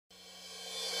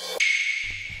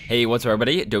Hey, what's up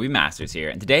everybody? Adobe Masters here,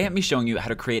 and today I'm showing you how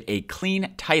to create a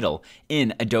clean title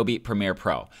in Adobe Premiere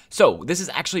Pro. So this is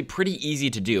actually pretty easy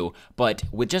to do, but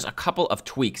with just a couple of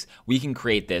tweaks, we can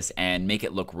create this and make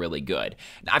it look really good.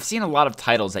 Now, I've seen a lot of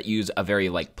titles that use a very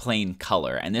plain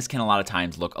color, and this can a lot of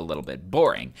times look a little bit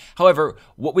boring. However,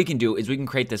 what we can do is we can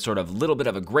create this sort of little bit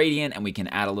of a gradient, and we can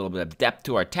add a little bit of depth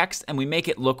to our text, and we make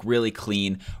it look really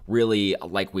clean, really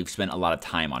like we've spent a lot of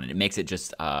time on it. It makes it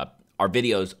just our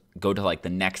videos go to the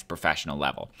next professional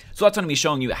level. So that's what I'm gonna be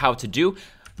showing you how to do.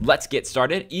 Let's get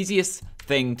started. Easiest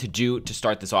thing to do to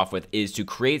start this off with is to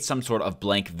create some sort of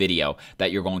blank video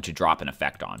that you're going to drop an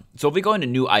effect on. So if we go into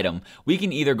new item, we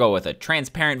can either go with a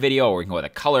transparent video, or we can go with a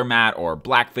color matte or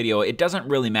black video. It doesn't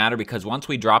really matter because once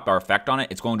we drop our effect on it,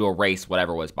 it's going to erase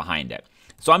whatever was behind it.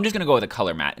 So I'm just gonna go with a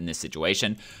color matte in this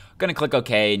situation. I'm gonna click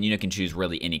OK, and you can choose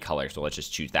really any color. So let's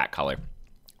just choose that color.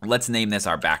 Let's name this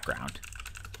our background.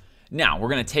 Now, we're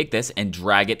gonna take this and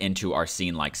drag it into our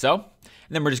scene like so, and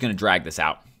then we're just gonna drag this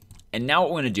out. And now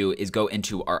what we're gonna do is go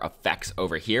into our effects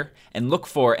over here and look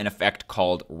for an effect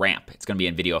called ramp. It's gonna be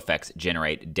in video effects,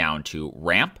 generate down to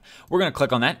ramp. We're gonna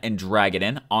click on that and drag it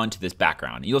in onto this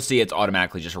background. You'll see it's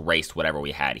automatically just erased whatever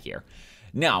we had here.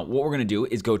 Now, what we're gonna do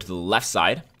is go to the left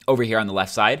side. Over here on the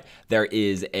left side, there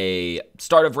is a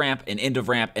start of ramp, an end of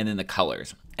ramp, and then the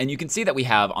colors. And you can see that we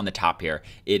have on the top here,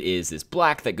 it is this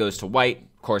black that goes to white,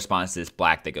 corresponds to this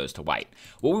black that goes to white.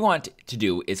 What we want to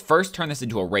do is first turn this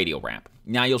into a radial ramp.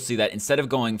 Now you'll see that instead of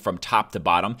going from top to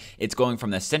bottom, it's going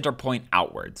from the center point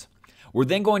outwards. We're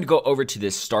then going to go over to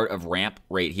this start of ramp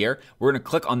right here. We're going to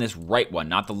click on this right one,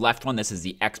 not the left one. This is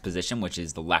the X position, which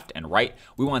is the left and right.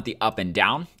 We want the up and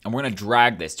down, and we're going to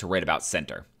drag this to right about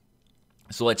center.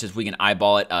 So we can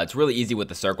eyeball it. It's really easy with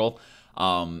the circle.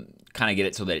 Kind of get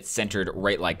it so that it's centered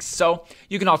right like so.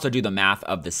 You can also do the math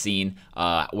of the scene,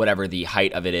 whatever the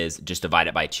height of it is, just divide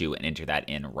it by 2 and enter that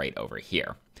in right over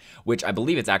here, which I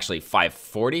believe it's actually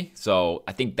 540. So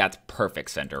I think that's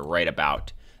perfect center right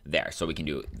about there. So we can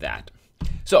do that.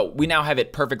 So we now have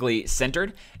it perfectly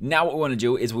centered. Now what we want to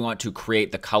do is we want to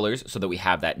create the colors so that we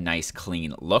have that nice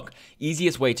clean look.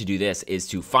 Easiest way to do this is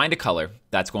to find a color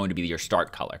that's going to be your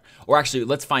start color. Or actually,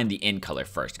 let's find the end color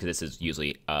first, because this is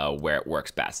usually where it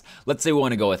works best. Let's say we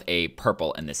want to go with a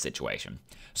purple in this situation.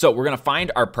 So we're going to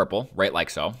find our purple right like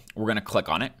so. We're going to click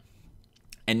on it.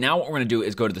 And now what we're going to do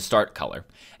is go to the start color.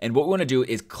 And what we want to do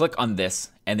is click on this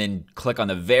and then click on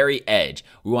the very edge.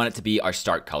 We want it to be our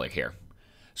start color here.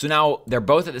 So now they're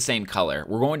both at the same color.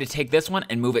 We're going to take this one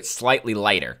and move it slightly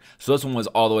lighter. So this one was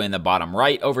all the way in the bottom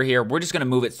right over here. We're just going to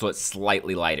move it so it's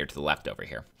slightly lighter to the left over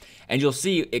here. And you'll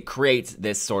see it creates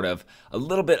this sort of a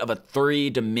little bit of a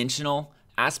three-dimensional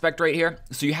aspect right here.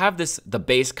 So you have the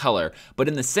base color, but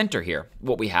in the center here,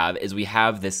 what we have is we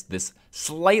have this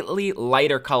slightly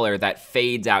lighter color that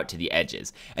fades out to the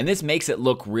edges. And this makes it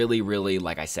look really, really,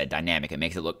 like I said, dynamic. It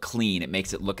makes it look clean. It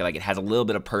makes it look like it has a little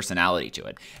bit of personality to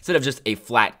it. Instead of just a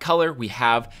flat color, we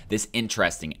have this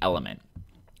interesting element.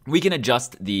 We can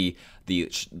adjust the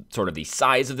sort of the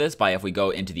size of this by, if we go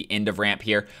into the end of ramp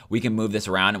here, we can move this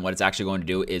around, and what it's actually going to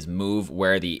do is move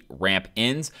where the ramp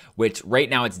ends, which right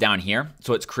now it's down here.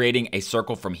 So it's creating a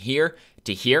circle from here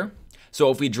to here. So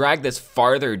if we drag this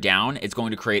farther down, it's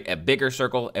going to create a bigger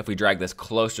circle. If we drag this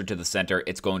closer to the center,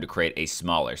 it's going to create a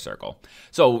smaller circle.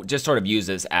 So just sort of use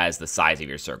this as the size of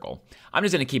your circle. I'm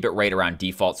just going to keep it right around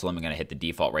default, so I'm going to hit the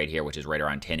default right here, which is right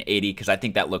around 1080, because I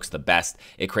think that looks the best.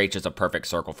 It creates just a perfect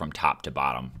circle from top to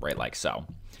bottom, right like so.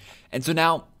 And so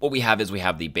now what we have is we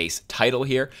have the base title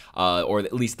here, or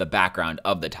at least the background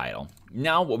of the title.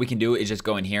 Now what we can do is just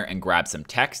go in here and grab some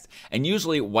text, and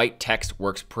usually white text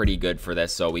works pretty good for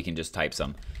this, so we can just type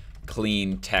some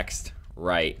clean text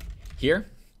right here.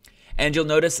 And you'll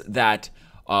notice that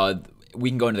we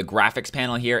can go into the graphics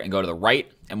panel here and go to the right,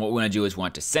 and what we want to do is we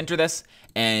want to center this,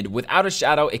 and without a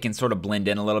shadow it can sort of blend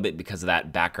in a little bit because of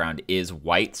that background is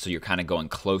white, so you're kind of going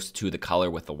close to the color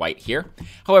with the white here.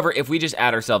 However, if we just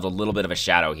add ourselves a little bit of a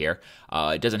shadow here,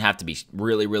 it doesn't have to be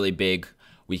really, really big.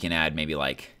 We can add maybe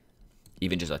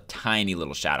even just a tiny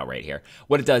little shadow right here.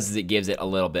 What it does is it gives it a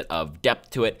little bit of depth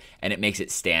to it, and it makes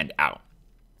it stand out.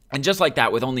 And just like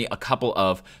that, with only a couple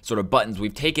of sort of buttons,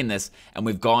 we've taken this and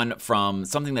we've gone from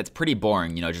something that's pretty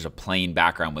boring, just a plain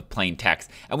background with plain text,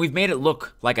 and we've made it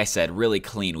look, like I said, really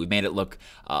clean. We've made it look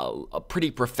pretty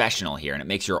professional here, and it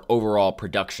makes your overall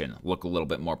production look a little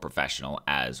bit more professional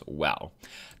as well.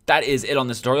 That is it on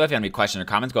this tutorial. If you have any questions or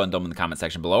comments, go ahead and dump them in the comment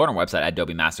section below, or on our website at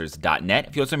adobemasters.net.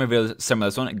 If you want to see more videos similar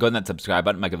to this one, go ahead and that subscribe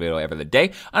button, make a video every other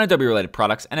day on Adobe related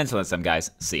products. And until next time, guys,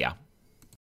 see ya.